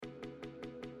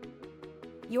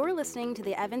You're listening to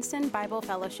the Evanston Bible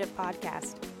Fellowship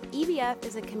Podcast. EBF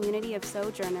is a community of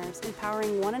sojourners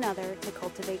empowering one another to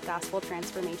cultivate gospel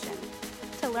transformation.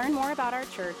 To learn more about our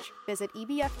church, visit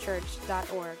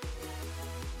ebfchurch.org.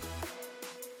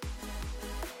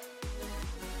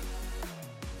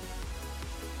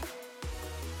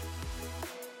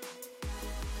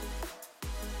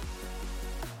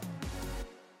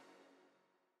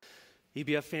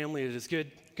 EBF family, it is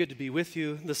good to be with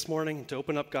you this morning, to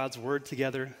open up God's Word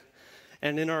together.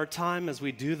 And in our time as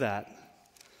we do that,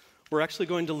 we're actually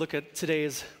going to look at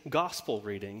today's gospel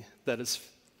reading. That is,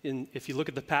 if you look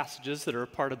at the passages that are a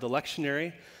part of the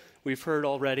lectionary, we've heard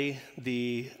already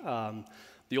the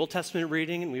Old Testament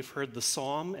reading, and we've heard the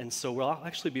Psalm. And so we'll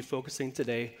actually be focusing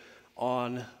today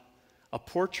on a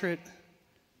portrait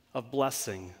of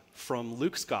blessing from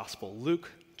Luke's gospel,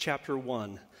 Luke chapter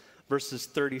 1. Verses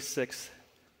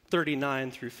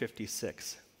 39 through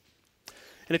 56.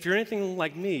 And if you're anything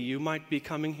like me, you might be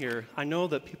coming here. I know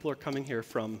that people are coming here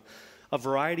from a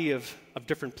variety of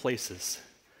different places,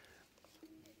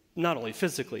 not only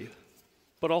physically,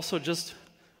 but also just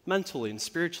mentally and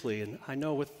spiritually. And I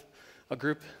know with a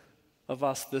group of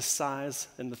us this size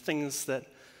and the things that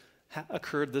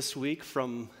occurred this week,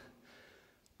 from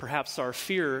perhaps our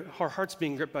hearts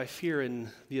being gripped by fear in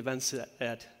the events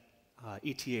at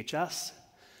ETHS.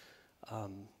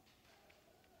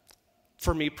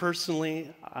 For me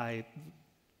personally,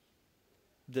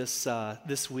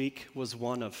 this week was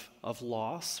one of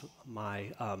loss.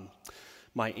 My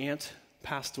aunt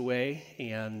passed away,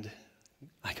 and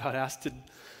I got asked to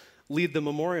lead the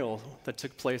memorial that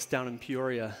took place down in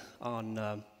Peoria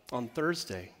on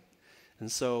Thursday.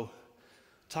 And so,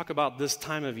 talk about this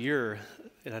time of year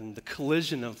and the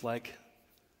collision of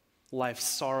life's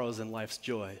sorrows and life's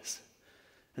joys.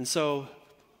 And so,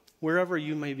 wherever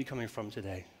you may be coming from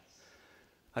today,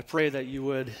 I pray that you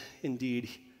would indeed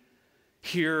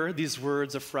hear these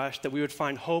words afresh, that we would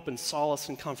find hope and solace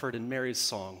and comfort in Mary's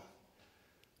song,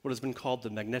 what has been called the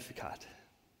Magnificat,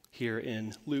 here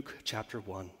in Luke chapter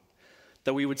 1.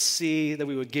 That we would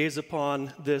gaze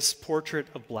upon this portrait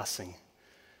of blessing,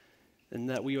 and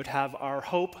that we would have our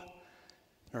hope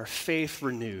and our faith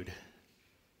renewed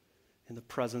in the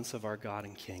presence of our God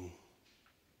and King.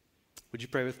 Would you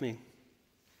pray with me?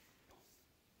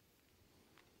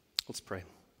 Let's pray.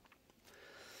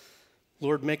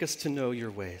 Lord, make us to know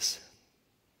your ways.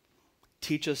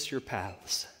 Teach us your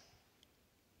paths.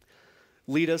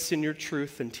 Lead us in your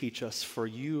truth and teach us, for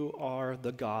you are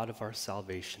the God of our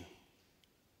salvation.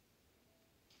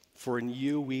 For in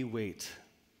you we wait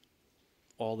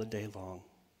all the day long.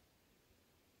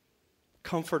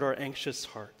 Comfort our anxious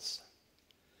hearts.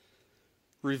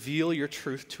 Reveal your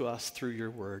truth to us through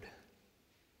your word.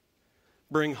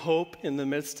 Bring hope in the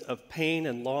midst of pain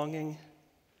and longing.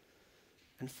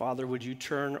 And Father, would you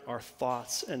turn our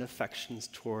thoughts and affections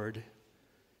toward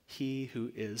he who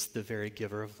is the very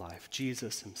giver of life,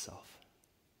 Jesus himself.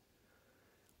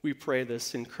 We pray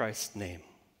this in Christ's name.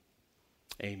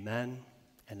 Amen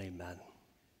and amen.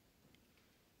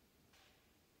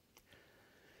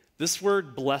 This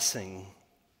word blessing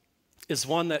is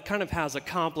one that kind of has a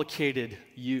complicated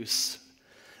use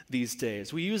these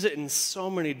days. We use it in so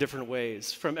many different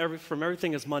ways, from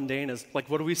everything as mundane as, what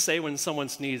do we say when someone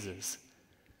sneezes?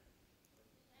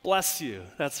 Bless you,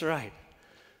 that's right.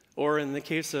 Or in the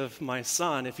case of my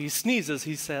son, if he sneezes,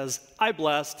 he says, I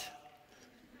blessed.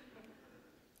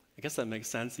 I guess that makes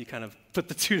sense. You kind of put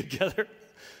the two together.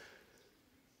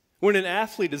 When an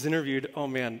athlete is interviewed, oh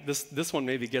man, this one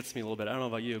maybe gets me a little bit. I don't know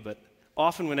about you, but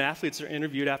often when athletes are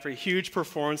interviewed after a huge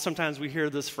performance, sometimes we hear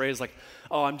this phrase like,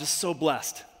 oh, I'm just so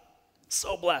blessed.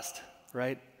 So blessed,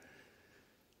 right?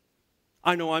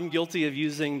 I know I'm guilty of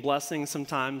using blessing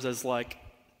sometimes as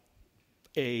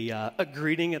a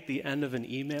greeting at the end of an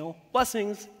email.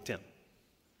 Blessings, Tim.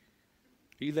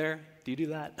 Are you there? Do you do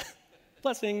that?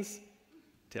 Blessings,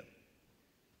 Tim.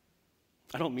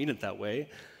 I don't mean it that way.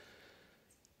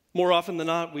 More often than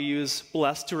not, we use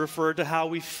blessed to refer to how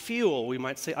we feel. We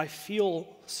might say, I feel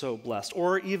so blessed.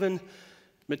 Or even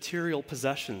material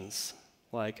possessions,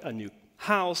 like a new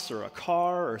house or a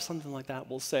car or something like that.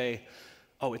 We'll say,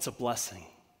 oh, it's a blessing.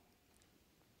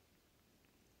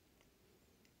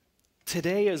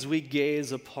 Today, as we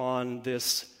gaze upon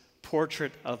this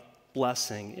portrait of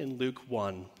blessing in Luke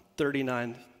 1,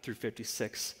 39 through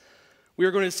 56, we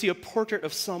are going to see a portrait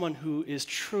of someone who is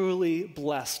truly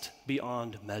blessed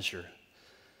beyond measure.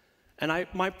 And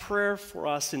my prayer for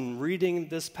us in reading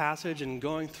this passage and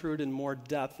going through it in more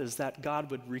depth is that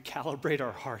God would recalibrate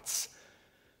our hearts.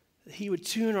 He would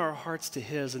tune our hearts to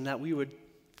his, and that we would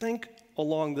think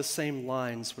along the same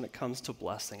lines when it comes to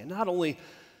blessing. And not only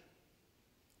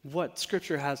what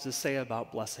Scripture has to say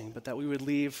about blessing, but that we would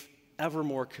leave ever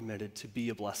more committed to be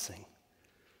a blessing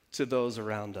to those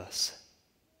around us.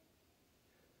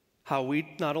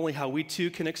 Not only how we too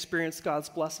can experience God's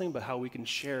blessing, but how we can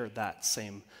share that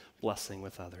same blessing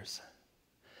with others.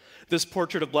 This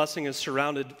portrait of blessing is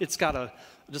surrounded, it's got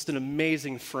just an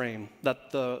amazing frame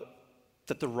that the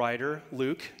writer,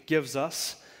 Luke, gives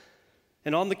us.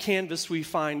 And on the canvas, we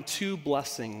find two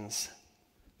blessings,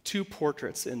 two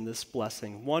portraits in this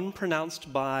blessing, one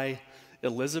pronounced by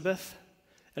Elizabeth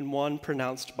and one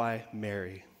pronounced by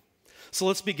Mary. So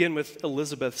let's begin with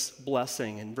Elizabeth's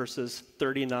blessing in verses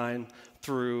 39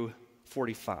 through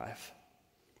 45.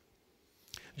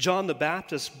 John the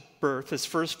Baptist's birth is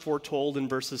first foretold in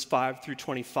verses 5 through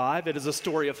 25. It is a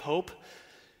story of hope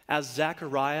as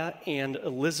Zechariah and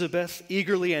Elizabeth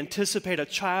eagerly anticipate a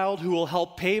child who will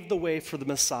help pave the way for the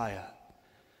Messiah.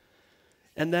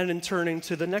 And then in turning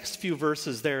to the next few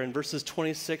verses there, in verses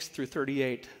 26 through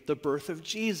 38, the birth of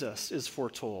Jesus is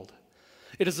foretold.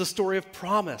 It is a story of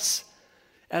promise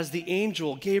as the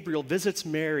angel Gabriel visits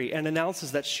Mary and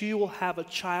announces that she will have a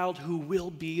child who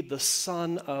will be the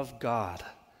Son of God.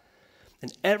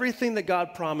 And everything that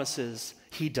God promises,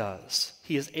 he does.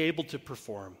 He is able to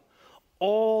perform.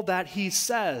 All that he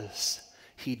says,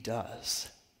 he does.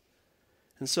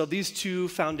 And so these two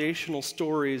foundational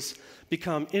stories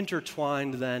become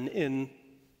intertwined then in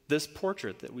this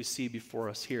portrait that we see before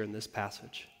us here in this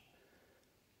passage.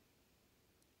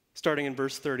 Starting in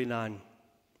verse 39,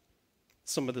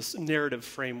 some of this narrative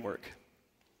framework.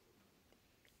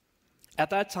 At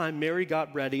that time, Mary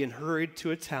got ready and hurried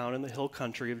to a town in the hill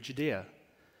country of Judea,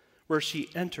 where she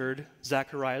entered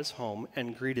Zechariah's home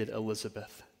and greeted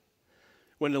Elizabeth.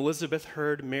 When Elizabeth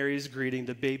heard Mary's greeting,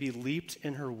 the baby leaped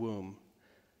in her womb,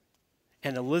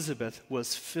 and Elizabeth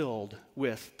was filled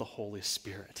with the Holy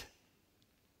Spirit.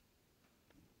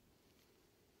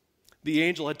 The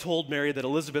angel had told Mary that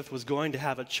Elizabeth was going to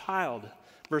have a child,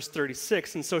 verse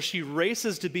 36, and so she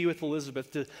races to be with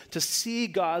Elizabeth to see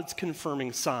God's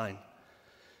confirming sign.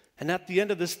 And at the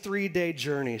end of this 3-day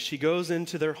journey, she goes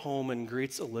into their home and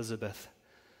greets Elizabeth.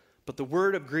 But the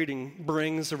word of greeting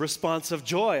brings a response of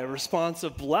joy, a response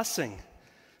of blessing.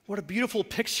 What a beautiful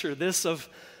picture this of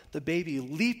the baby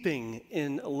leaping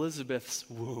in Elizabeth's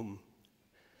womb.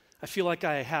 I feel like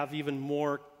I have even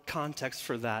more context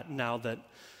for that now that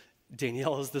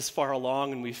Danielle is this far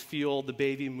along and we feel the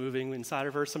baby moving inside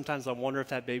of her. Sometimes I wonder if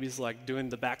that baby's like doing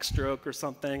the backstroke or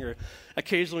something, or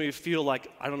occasionally we feel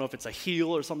like, I don't know if it's a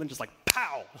heel or something, just like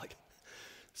pow, like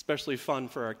especially fun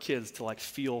for our kids to like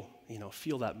feel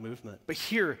that movement. But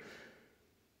here,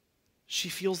 she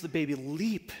feels the baby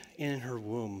leap in her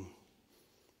womb.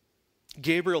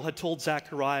 Gabriel had told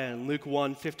Zechariah in Luke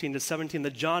 1:15-17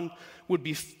 that John would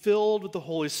be filled with the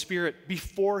Holy Spirit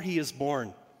before he is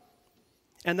born,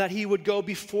 and that he would go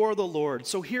before the Lord.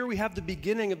 So here we have the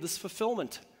beginning of this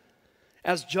fulfillment,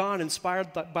 as John,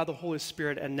 inspired by the Holy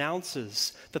Spirit,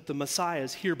 announces that the Messiah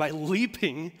is here by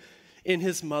leaping in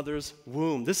his mother's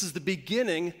womb. This is the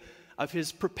beginning of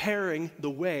his preparing the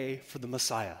way for the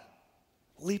Messiah,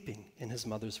 leaping in his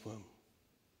mother's womb.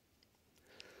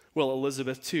 Well,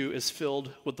 Elizabeth, too, is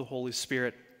filled with the Holy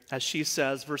Spirit, as she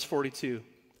says, verse 42,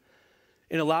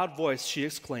 in a loud voice she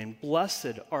exclaimed,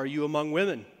 "Blessed are you among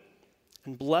women,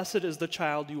 and blessed is the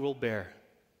child you will bear.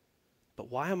 But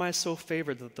why am I so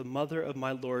favored that the mother of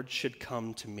my Lord should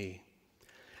come to me?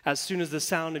 As soon as the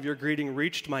sound of your greeting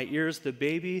reached my ears, the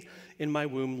baby in my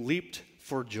womb leaped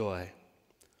for joy.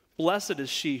 Blessed is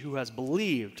she who has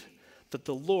believed that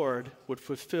the Lord would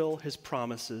fulfill his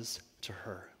promises to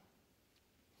her."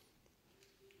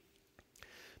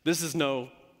 This is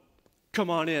no, come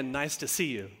on in, nice to see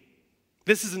you.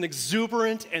 This is an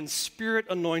exuberant and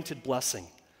spirit-anointed blessing.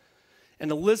 And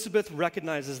Elizabeth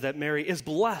recognizes that Mary is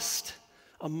blessed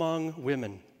among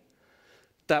women.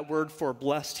 That word for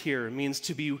blessed here means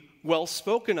to be well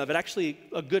spoken of. And actually,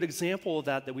 a good example of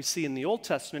that we see in the Old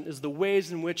Testament is the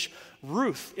ways in which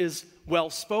Ruth is well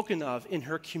spoken of in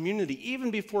her community, even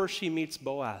before she meets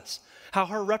Boaz. How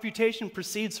her reputation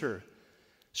precedes her.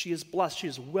 She is blessed. She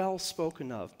is well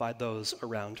spoken of by those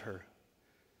around her.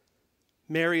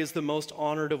 Mary is the most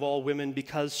honored of all women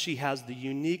because she has the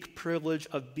unique privilege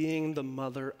of being the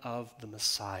mother of the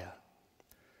Messiah.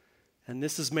 And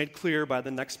this is made clear by the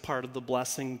next part of the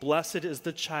blessing. Blessed is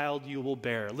the child you will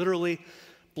bear. Literally,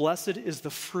 blessed is the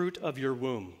fruit of your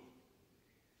womb.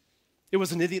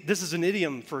 This is an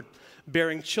idiom for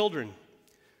bearing children.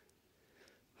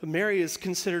 But Mary is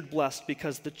considered blessed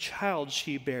because the child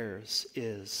she bears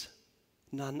is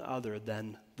none other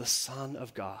than the Son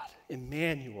of God,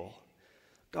 Emmanuel,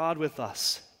 God with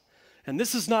us. And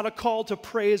this is not a call to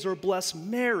praise or bless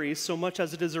Mary so much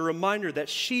as it is a reminder that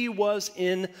she was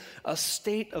in a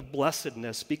state of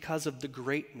blessedness because of the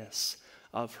greatness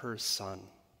of her son.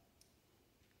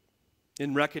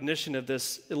 In recognition of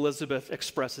this, Elizabeth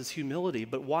expresses humility.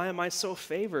 But why am I so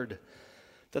favored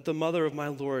that the mother of my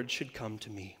Lord should come to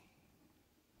me?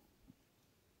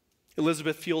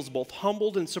 Elizabeth feels both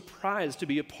humbled and surprised to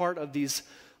be a part of these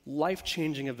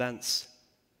life-changing events.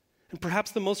 And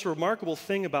perhaps the most remarkable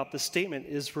thing about this statement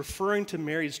is referring to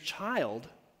Mary's child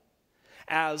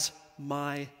as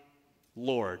my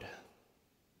Lord.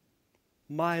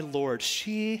 My Lord.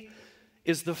 She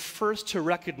is the first to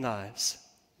recognize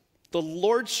the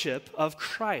lordship of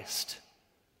Christ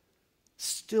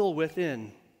still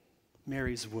within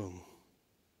Mary's womb.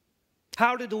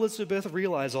 How did Elizabeth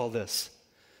realize all this?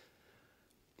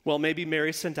 Well, maybe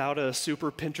Mary sent out a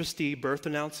super Pinteresty birth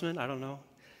announcement. I don't know.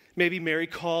 Maybe Mary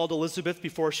called Elizabeth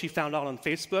before she found out on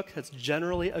Facebook. That's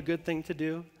generally a good thing to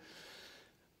do.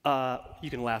 You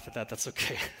can laugh at that. That's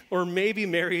okay. Or maybe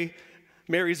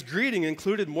Mary's greeting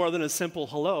included more than a simple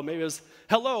hello. Maybe it was,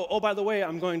 hello, oh, by the way,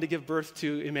 I'm going to give birth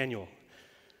to Emmanuel.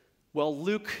 Well,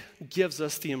 Luke gives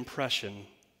us the impression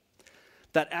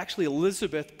that actually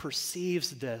Elizabeth perceives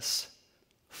this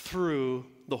through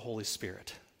the Holy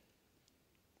Spirit.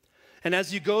 And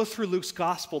as you go through Luke's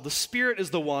gospel, the Spirit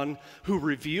is the one who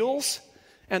reveals,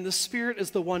 and the Spirit is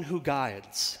the one who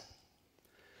guides.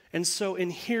 And so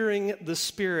in hearing the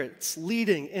Spirit's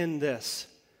leading in this,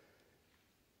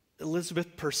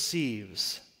 Elizabeth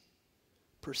perceives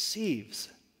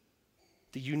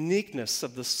the uniqueness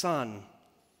of the Son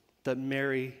that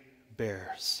Mary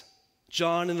bears.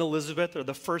 John and Elizabeth are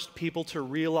the first people to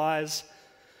realize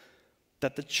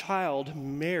that the child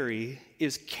Mary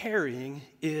is carrying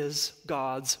is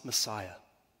God's Messiah,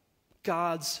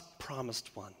 God's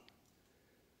promised one.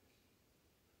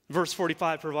 Verse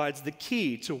 45 provides the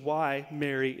key to why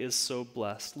Mary is so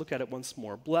blessed. Look at it once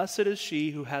more. Blessed is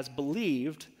she who has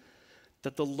believed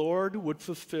that the Lord would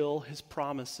fulfill his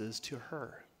promises to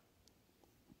her.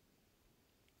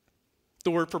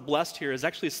 The word for blessed here is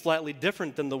actually slightly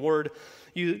different than the word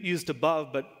used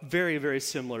above, but very, very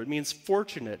similar. It means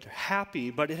fortunate,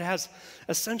 happy, but it has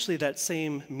essentially that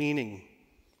same meaning.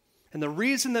 And the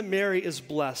reason that Mary is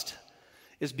blessed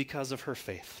is because of her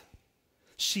faith.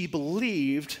 She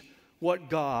believed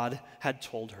what God had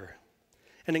told her.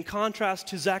 And in contrast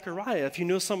to Zechariah, if you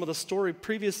know some of the story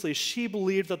previously, she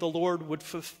believed that the Lord would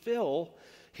fulfill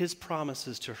his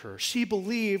promises to her. She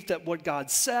believed that what God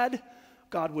said,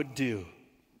 God would do.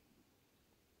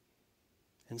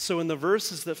 And so in the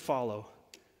verses that follow,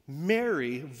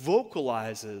 Mary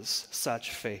vocalizes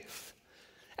such faith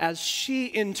as she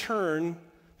in turn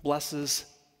blesses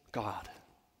God.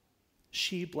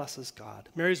 She blesses God.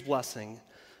 Mary's blessing,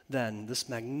 then, this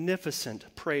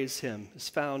magnificent praise hymn, is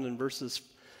found in verses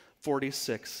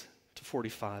 46 to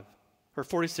 45, or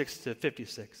 46 to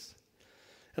 56.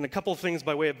 And a couple of things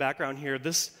by way of background here.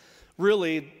 This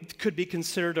really could be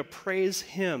considered a praise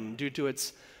hymn due to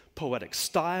its poetic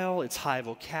style, its high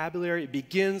vocabulary. It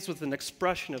begins with an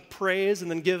expression of praise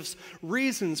and then gives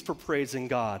reasons for praising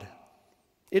God.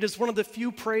 It is one of the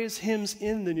few praise hymns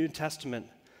in the New Testament,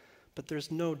 but there's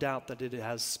no doubt that it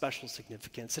has special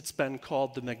significance. It's been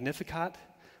called the Magnificat,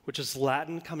 which is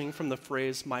Latin coming from the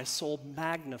phrase, my soul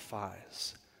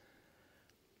magnifies.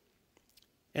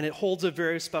 And it holds a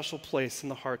very special place in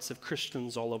the hearts of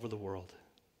Christians all over the world.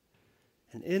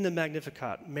 And in the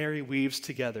Magnificat, Mary weaves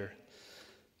together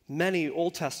many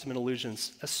Old Testament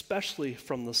allusions, especially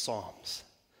from the Psalms.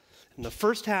 In the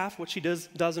first half, what she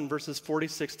does in verses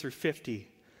 46 through 50,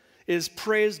 is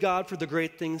praise God for the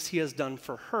great things he has done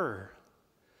for her.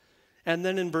 And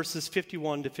then in verses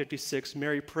 51 to 56,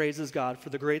 Mary praises God for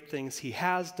the great things he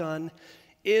has done,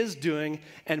 is doing,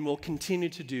 and will continue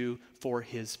to do for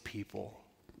his people.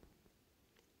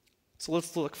 So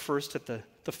let's look first at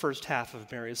the first half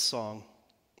of Mary's song,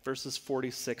 verses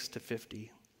 46 to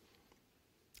 50.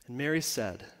 And Mary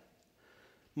said,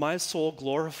 my soul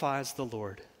glorifies the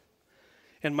Lord,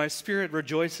 and my spirit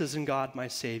rejoices in God my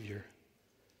Savior,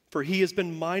 for he has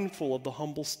been mindful of the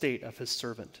humble state of his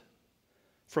servant.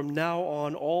 From now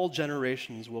on, all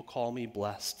generations will call me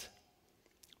blessed.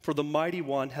 For the Mighty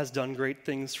One has done great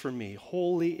things for me.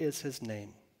 Holy is his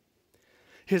name.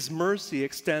 His mercy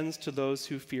extends to those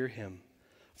who fear him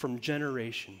from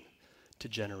generation to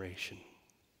generation.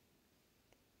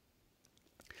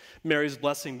 Mary's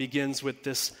blessing begins with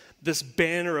this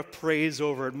banner of praise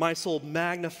over it. My soul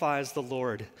magnifies the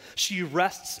Lord. She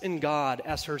rests in God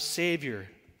as her Savior.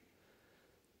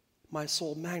 My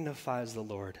soul magnifies the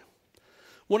Lord.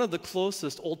 One of the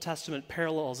closest Old Testament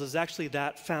parallels is actually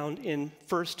that found in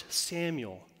 1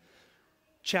 Samuel,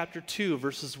 chapter 2,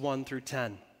 verses 1 through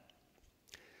 10.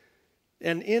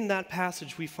 And in that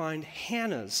passage, we find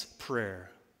Hannah's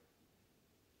prayer.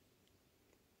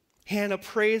 Hannah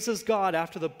praises God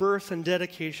after the birth and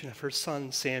dedication of her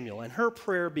son Samuel, and her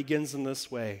prayer begins in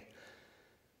this way: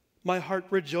 "My heart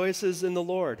rejoices in the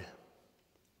Lord.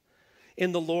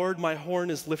 In the Lord my horn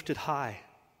is lifted high.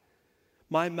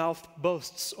 My mouth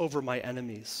boasts over my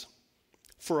enemies,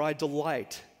 for I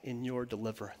delight in your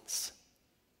deliverance."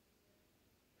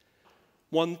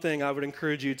 One thing I would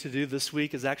encourage you to do this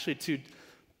week is actually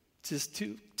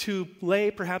to lay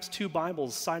perhaps two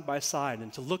Bibles side by side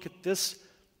and to look at this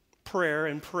prayer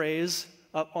and praise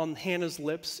up on Hannah's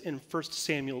lips in 1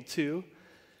 Samuel 2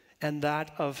 and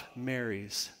that of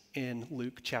Mary's in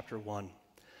Luke chapter 1.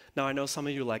 Now, I know some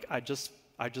of you are like, I just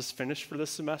finished for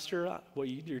this semester.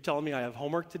 You're telling me I have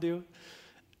homework to do?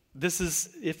 This is,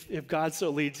 if God so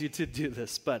leads you to do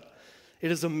this, but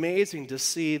it is amazing to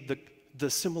see the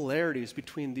similarities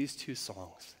between these two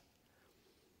songs.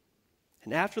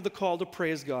 And after the call to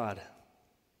praise God,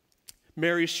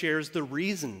 Mary shares the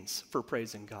reasons for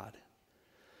praising God.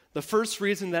 The first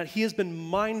reason, that he has been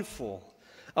mindful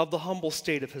of the humble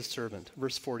state of his servant,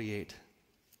 verse 48.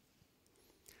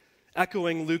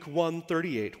 Echoing Luke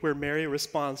 1:38, where Mary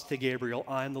responds to Gabriel,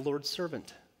 "I am the Lord's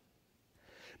servant.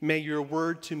 May your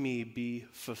word to me be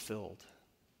fulfilled."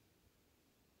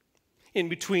 In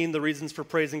between the reasons for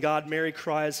praising God, Mary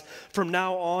cries, "From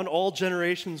now on, all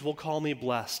generations will call me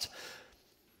blessed."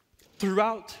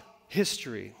 Throughout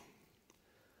history,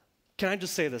 can I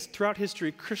just say this? Throughout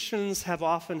history, Christians have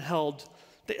often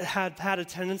had a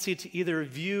tendency to either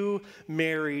view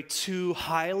Mary too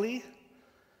highly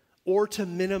or to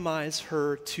minimize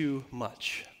her too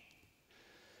much.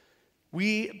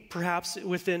 We, perhaps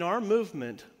within our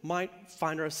movement, might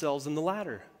find ourselves in the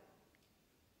latter,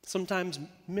 sometimes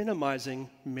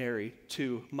minimizing Mary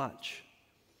too much.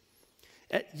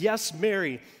 Yes,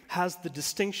 Mary has the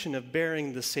distinction of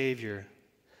bearing the Savior,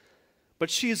 but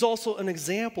she is also an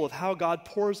example of how God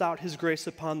pours out his grace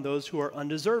upon those who are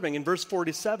undeserving. In verse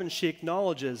 47, she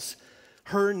acknowledges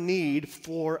her need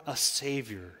for a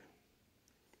Savior.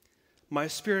 "My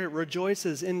spirit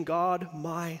rejoices in God,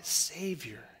 my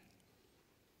Savior."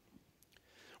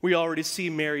 We already see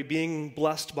Mary being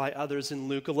blessed by others in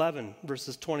Luke 11,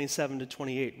 verses 27 to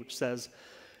 28, which says,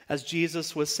 "As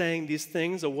Jesus was saying these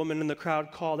things, a woman in the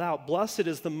crowd called out, 'Blessed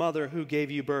is the mother who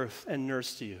gave you birth and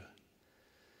nursed you.'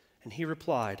 And he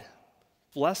replied,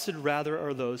 'Blessed rather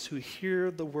are those who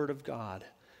hear the word of God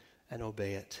and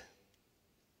obey it.'"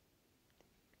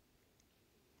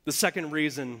 The second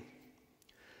reason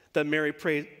that Mary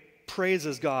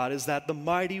praises God is that the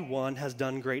Mighty One has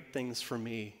done great things for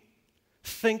me.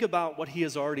 Think about what he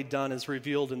has already done as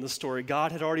revealed in the story.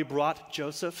 God had already brought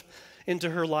Joseph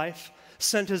into her life,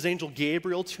 sent his angel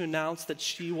Gabriel to announce that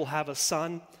she will have a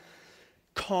son,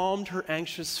 calmed her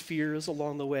anxious fears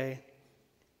along the way,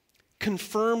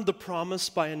 confirmed the promise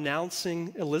by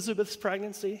announcing Elizabeth's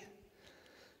pregnancy,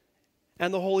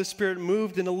 and the Holy Spirit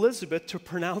moved in Elizabeth to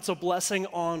pronounce a blessing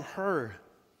on her.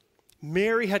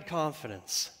 Mary had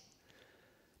confidence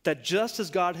that just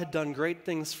as God had done great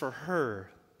things for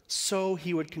her, so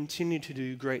he would continue to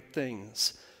do great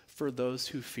things for those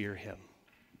who fear him.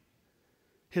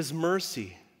 His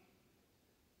mercy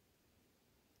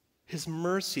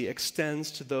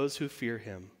extends to those who fear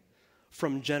him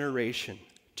from generation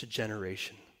to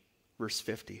generation. Verse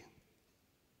 50.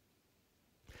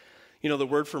 You know, the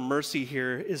word for mercy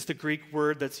here is the Greek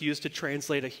word that's used to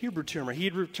translate a Hebrew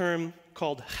term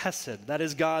called chesed. That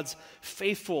is God's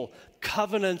faithful,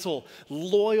 covenantal,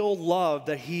 loyal love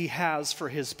that he has for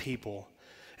his people.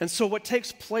 And so what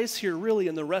takes place here really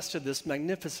in the rest of this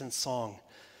magnificent song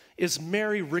is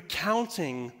Mary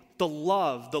recounting the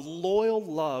love, the loyal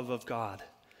love of God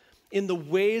in the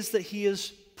ways that he has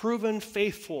proven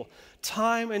faithful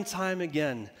time and time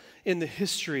again in the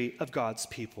history of God's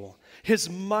people. His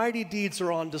mighty deeds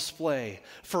are on display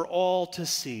for all to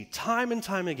see, time and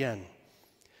time again.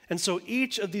 And so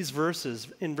each of these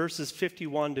verses, in verses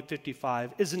 51 to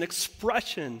 55, is an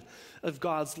expression of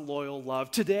God's loyal love.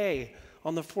 Today,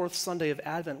 on the fourth Sunday of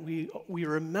Advent, we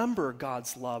remember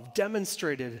God's love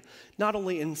demonstrated not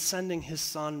only in sending his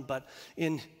Son, but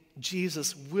in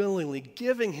Jesus willingly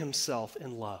giving himself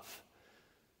in love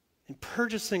and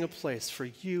purchasing a place for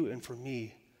you and for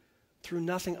me through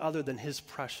nothing other than his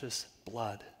precious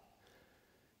blood.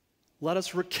 Let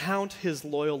us recount his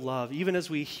loyal love, even as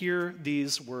we hear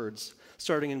these words,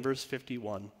 starting in verse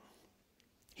 51.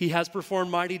 He has performed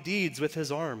mighty deeds with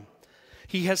his arm.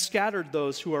 He has scattered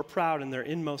those who are proud in their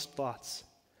inmost thoughts.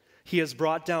 He has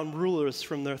brought down rulers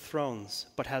from their thrones,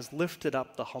 but has lifted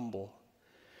up the humble.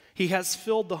 He has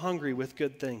filled the hungry with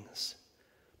good things,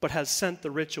 but has sent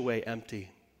the rich away empty.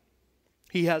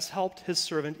 He has helped his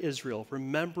servant Israel,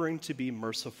 remembering to be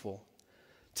merciful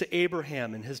to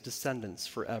Abraham and his descendants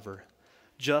forever,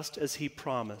 just as he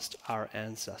promised our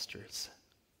ancestors.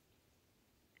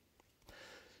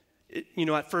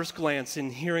 At first glance, in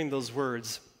hearing those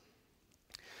words,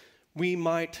 we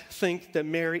might think that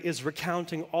Mary is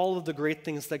recounting all of the great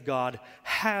things that God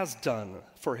has done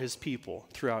for his people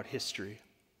throughout history.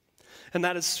 And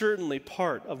that is certainly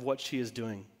part of what she is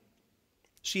doing.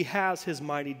 She has his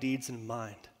mighty deeds in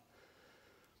mind.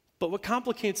 But what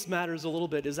complicates matters a little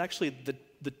bit is actually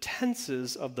the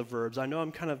tenses of the verbs. I know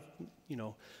I'm kind of,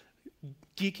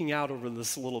 geeking out over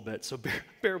this a little bit, so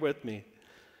bear with me.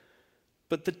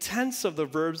 But the tense of the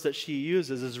verbs that she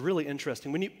uses is really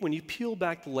interesting. When you peel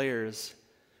back the layers,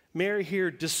 Mary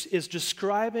here is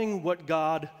describing what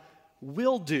God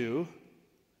will do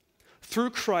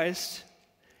through Christ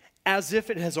as if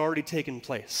it has already taken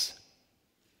place.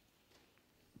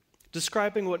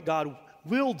 Describing what God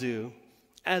will do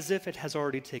as if it has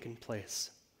already taken place.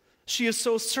 She is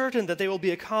so certain that they will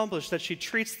be accomplished that she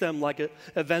treats them like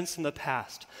events in the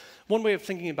past. One way of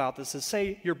thinking about this is,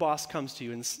 say your boss comes to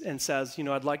you and says,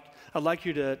 I'd like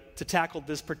you to tackle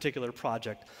this particular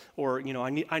project, or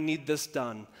I need this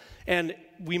done. And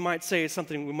we might say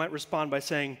something, we might respond by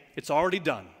saying, it's already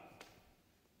done.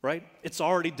 Right? It's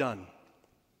already done.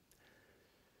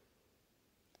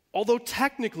 Although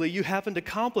technically you haven't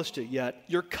accomplished it yet,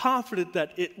 you're confident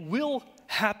that it will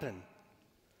happen.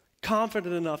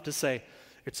 Confident enough to say,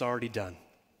 it's already done.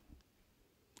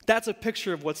 That's a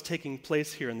picture of what's taking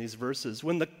place here in these verses.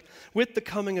 With the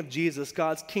coming of Jesus,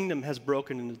 God's kingdom has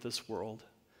broken into this world.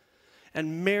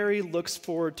 And Mary looks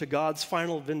forward to God's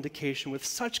final vindication with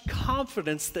such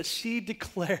confidence that she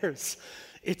declares,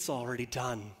 it's already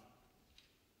done.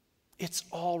 It's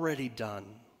already done.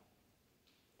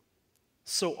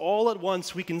 So all at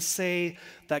once we can say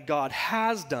that God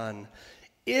has done,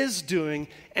 is doing,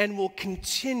 and will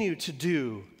continue to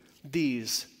do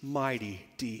these mighty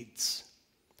deeds.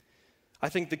 I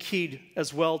think the key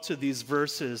as well to these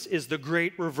verses is the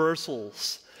great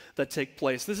reversals that take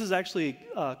place. This is actually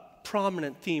a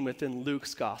prominent theme within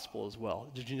Luke's gospel as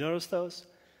well. Did you notice those?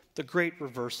 The great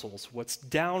reversals. What's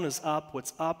down is up,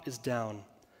 what's up is down.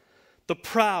 The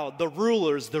proud, the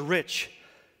rulers, the rich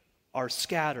are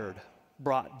scattered,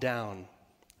 brought down,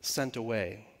 sent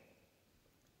away.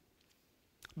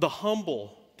 The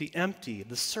humble, the empty,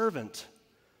 the servant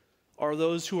are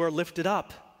those who are lifted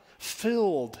up,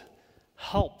 filled,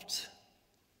 helped.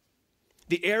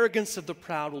 The arrogance of the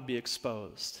proud will be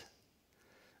exposed,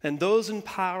 and those in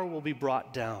power will be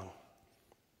brought down.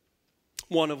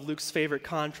 One of Luke's favorite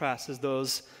contrasts is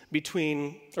the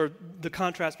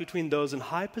contrast between those in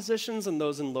high positions and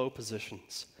those in low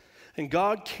positions. And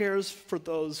God cares for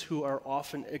those who are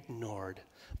often ignored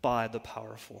by the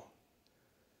powerful.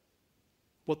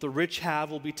 What the rich have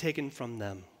will be taken from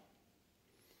them.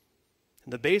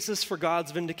 And the basis for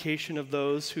God's vindication of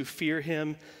those who fear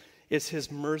him is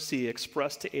his mercy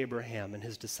expressed to Abraham and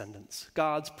his descendants.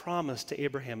 God's promise to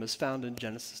Abraham is found in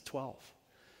Genesis 12.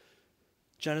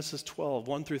 Genesis 12,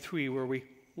 1 through 3, where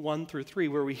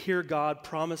we hear God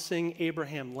promising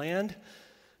Abraham land,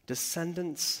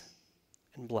 descendants,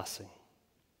 and blessing.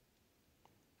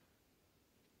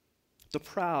 The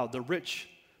proud, the rich,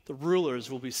 the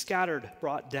rulers will be scattered,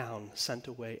 brought down, sent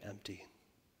away empty.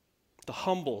 The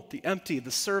humble, the empty,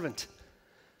 the servant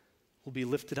will be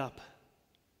lifted up,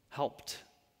 helped,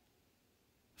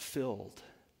 filled.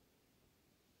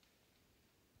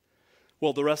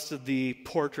 Well, the rest of the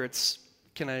portraits,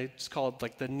 can I just call it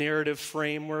like the narrative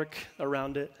framework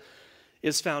around it,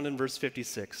 is found in verse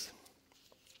 56.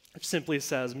 It simply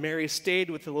says, Mary stayed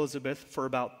with Elizabeth for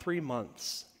about 3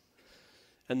 months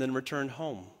and then returned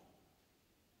home.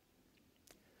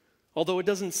 Although it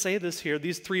doesn't say this here,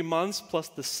 these 3 months plus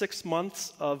the 6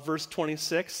 months of verse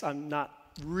 26, I'm not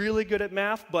really good at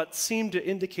math, but seem to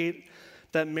indicate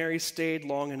that Mary stayed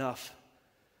long enough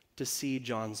to see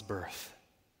John's birth.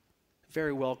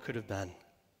 Very well could have been.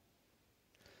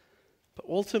 But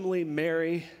ultimately,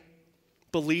 Mary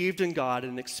believed in God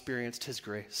and experienced his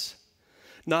grace.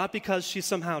 Not because she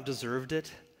somehow deserved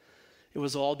it. It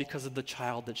was all because of the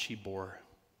child that she bore.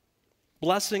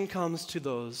 Blessing comes to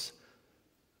those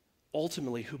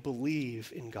ultimately who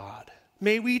believe in God.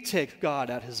 May we take God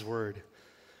at his word.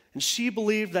 And she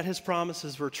believed that his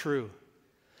promises were true.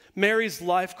 Mary's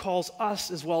life calls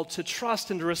us as well to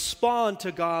trust and to respond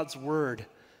to God's word.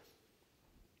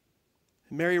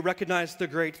 Mary recognized the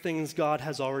great things God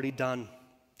has already done,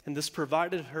 and this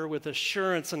provided her with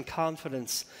assurance and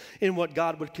confidence in what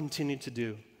God would continue to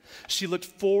do. She looked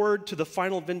forward to the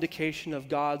final vindication of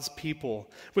God's people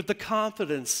with the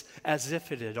confidence as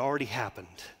if it had already happened.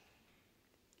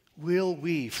 Will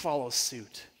we follow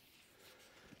suit?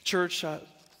 Church,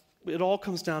 it all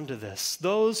comes down to this.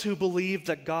 Those who believe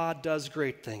that God does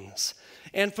great things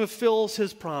and fulfills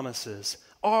his promises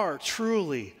are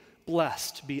truly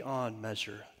blessed beyond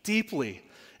measure, deeply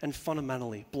and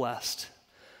fundamentally blessed.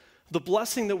 The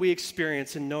blessing that we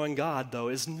experience in knowing God, though,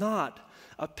 is not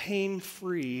a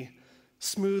pain-free,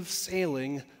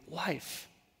 smooth-sailing life.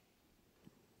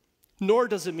 Nor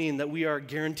does it mean that we are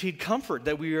guaranteed comfort,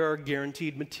 that we are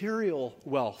guaranteed material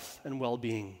wealth and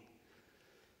well-being.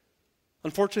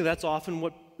 Unfortunately, that's often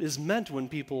what is meant when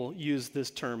people use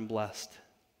this term blessed.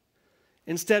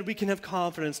 Instead, we can have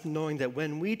confidence knowing that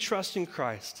when we trust in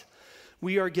Christ,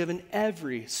 we are given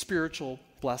every spiritual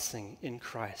blessing in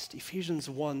Christ. Ephesians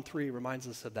 1:3 reminds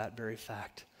us of that very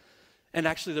fact. And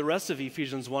actually, the rest of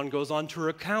Ephesians 1 goes on to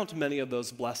recount many of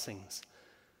those blessings.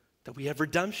 That we have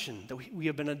redemption, that we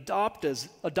have been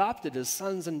adopted as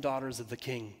sons and daughters of the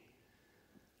King.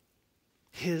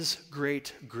 His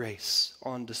great grace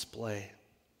on display.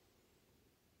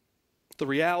 The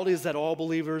reality is that all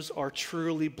believers are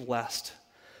truly blessed,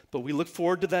 but we look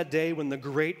forward to that day when the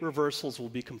great reversals will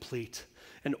be complete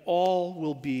and all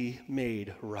will be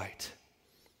made right.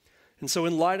 And so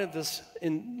in light of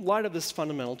this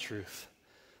fundamental truth,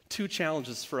 two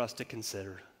challenges for us to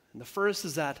consider. And the first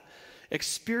is that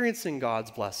experiencing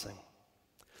God's blessing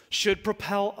should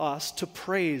propel us to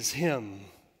praise him,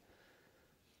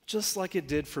 just like it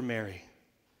did for Mary.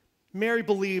 Mary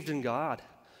believed in God.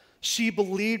 She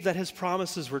believed that his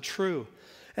promises were true,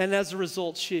 and as a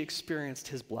result, she experienced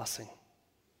his blessing.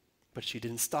 But she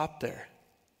didn't stop there.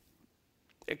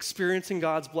 Experiencing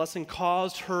God's blessing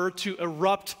caused her to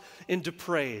erupt into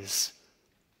praise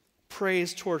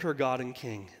toward her God and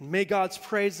King. And may God's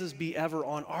praises be ever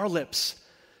on our lips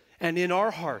and in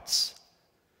our hearts.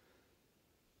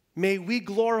 May we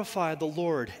glorify the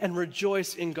Lord and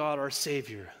rejoice in God our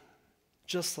Savior,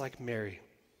 just like Mary.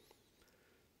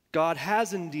 God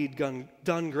has indeed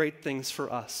done great things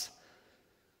for us.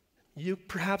 It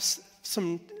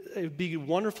would be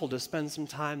wonderful to spend some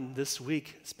time this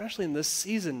week, especially in this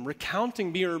season,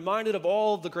 recounting, being reminded of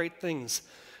all the great things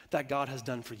that God has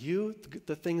done for you,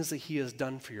 the things that he has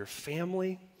done for your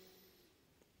family.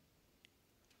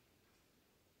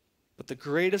 But the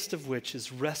greatest of which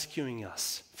is rescuing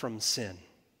us from sin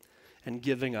and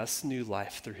giving us new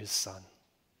life through his Son.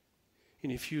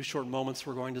 In a few short moments,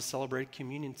 we're going to celebrate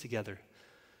communion together.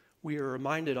 We are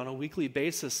reminded on a weekly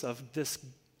basis of this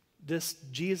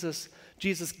Jesus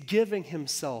giving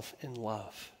himself in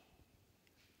love.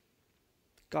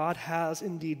 God has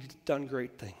indeed done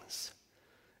great things,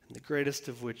 and the greatest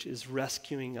of which is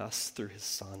rescuing us through his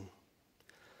Son.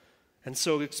 And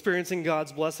so experiencing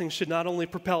God's blessing should not only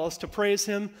propel us to praise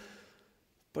him,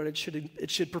 but it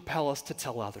should propel us to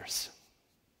tell others.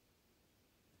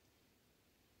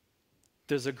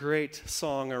 There's a great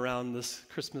song around this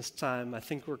Christmas time. I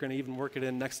think we're going to even work it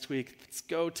in next week. It's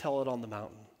Go Tell It on the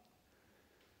Mountain.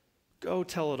 Go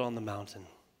tell it on the mountain.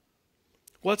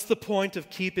 What's the point of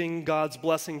keeping God's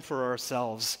blessing for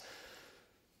ourselves?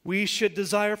 We should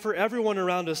desire for everyone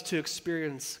around us to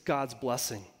experience God's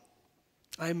blessing.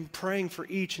 I'm praying for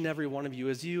each and every one of you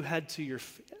as you head to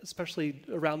especially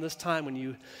around this time when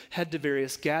you head to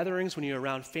various gatherings, when you're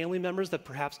around family members that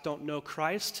perhaps don't know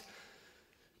Christ.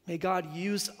 May God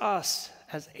use us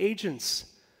as agents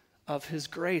of his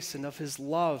grace and of his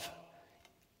love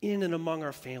in and among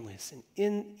our families,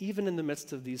 and even in the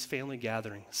midst of these family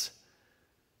gatherings.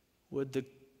 Would the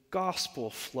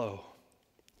gospel flow?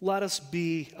 Let us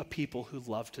be a people who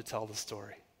love to tell the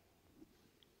story.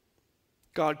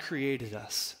 God created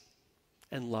us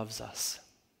and loves us.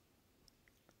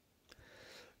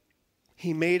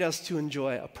 He made us to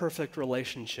enjoy a perfect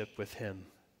relationship with him.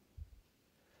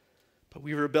 But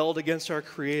we rebelled against our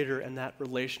Creator, and that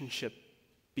relationship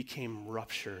became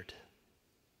ruptured,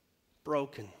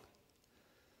 broken.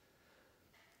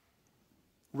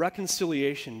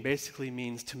 Reconciliation basically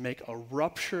means to make a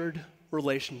ruptured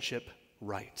relationship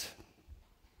right.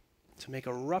 To make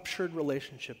a ruptured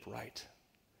relationship right.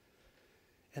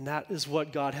 And that is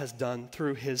what God has done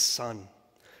through his Son.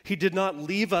 He did not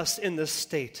leave us in this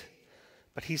state,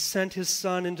 but he sent his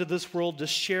Son into this world to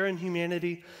share in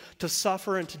humanity, to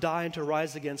suffer and to die and to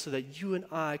rise again so that you and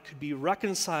I could be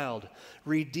reconciled,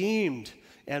 redeemed,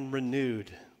 and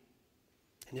renewed.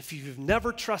 And if you've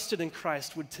never trusted in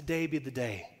Christ, would today be the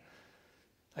day?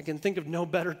 I can think of no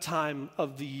better time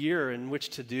of the year in which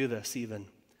to do this even,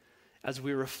 as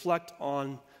we reflect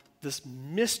on this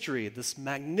mystery, this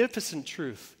magnificent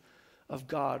truth of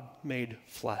God made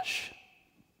flesh.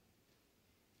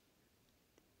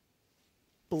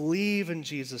 Believe in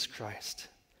Jesus Christ,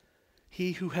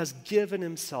 he who has given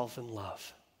himself in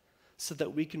love so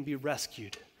that we can be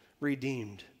rescued,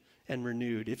 redeemed, and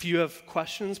renewed. If you have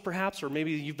questions perhaps, or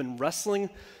maybe you've been wrestling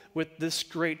with this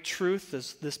great truth,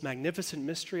 this magnificent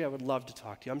mystery, I would love to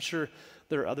talk to you. I'm sure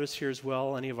there are others here as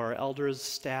well, any of our elders,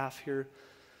 staff here.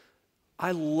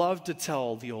 I love to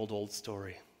tell the old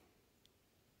story.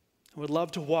 I would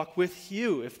love to walk with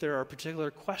you if there are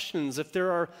particular questions, if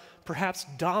there are perhaps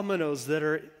dominoes that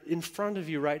are in front of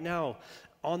you right now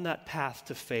on that path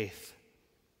to faith.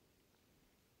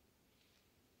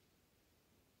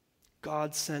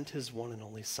 God sent his one and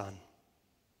only Son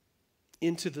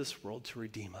into this world to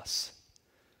redeem us.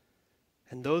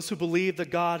 And those who believe that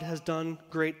God has done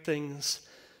great things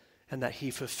and that he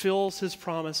fulfills his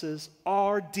promises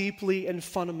are deeply and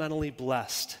fundamentally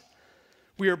blessed.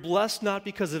 We are blessed not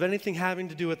because of anything having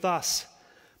to do with us,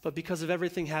 but because of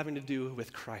everything having to do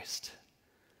with Christ.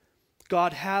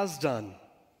 God has done,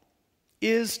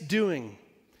 is doing,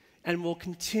 and will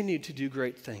continue to do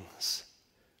great things.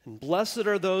 And blessed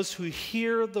are those who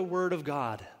hear the word of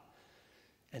God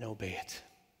and obey it.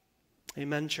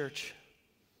 Amen, church.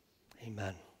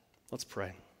 Amen. Let's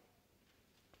pray.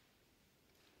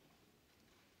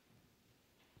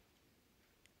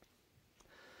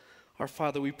 Our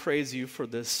Father, we praise you for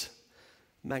this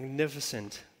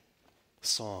magnificent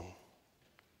song.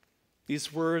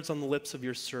 These words on the lips of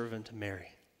your servant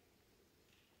Mary.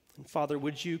 And Father,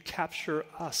 would you capture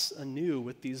us anew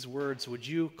with these words? Would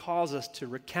you cause us to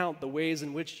recount the ways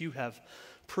in which you have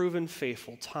proven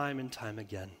faithful time and time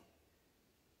again?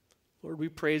 Lord, we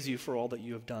praise you for all that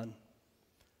you have done.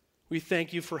 We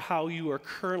thank you for how you are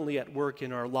currently at work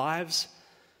in our lives,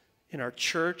 in our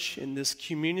church, in this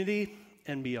community,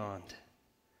 and beyond.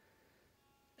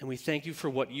 And we thank you for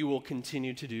what you will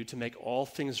continue to do to make all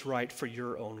things right for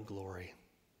your own glory.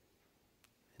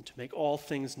 And to make all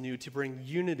things new, to bring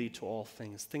unity to all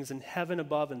things, things in heaven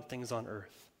above and things on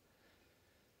earth.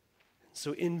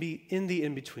 So in the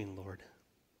in-between, Lord,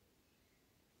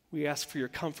 we ask for your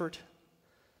comfort,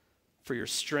 for your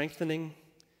strengthening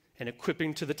and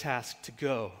equipping to the task to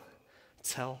go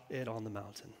tell it on the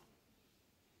mountain.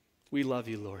 We love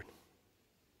you, Lord.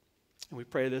 And we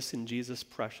pray this in Jesus'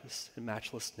 precious and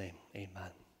matchless name.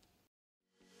 Amen.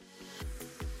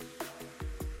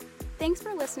 Thanks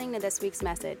for listening to this week's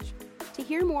message. To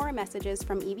hear more messages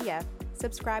from EBF,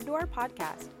 subscribe to our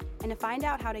podcast. And to find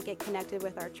out how to get connected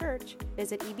with our church,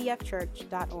 visit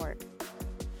ebfchurch.org.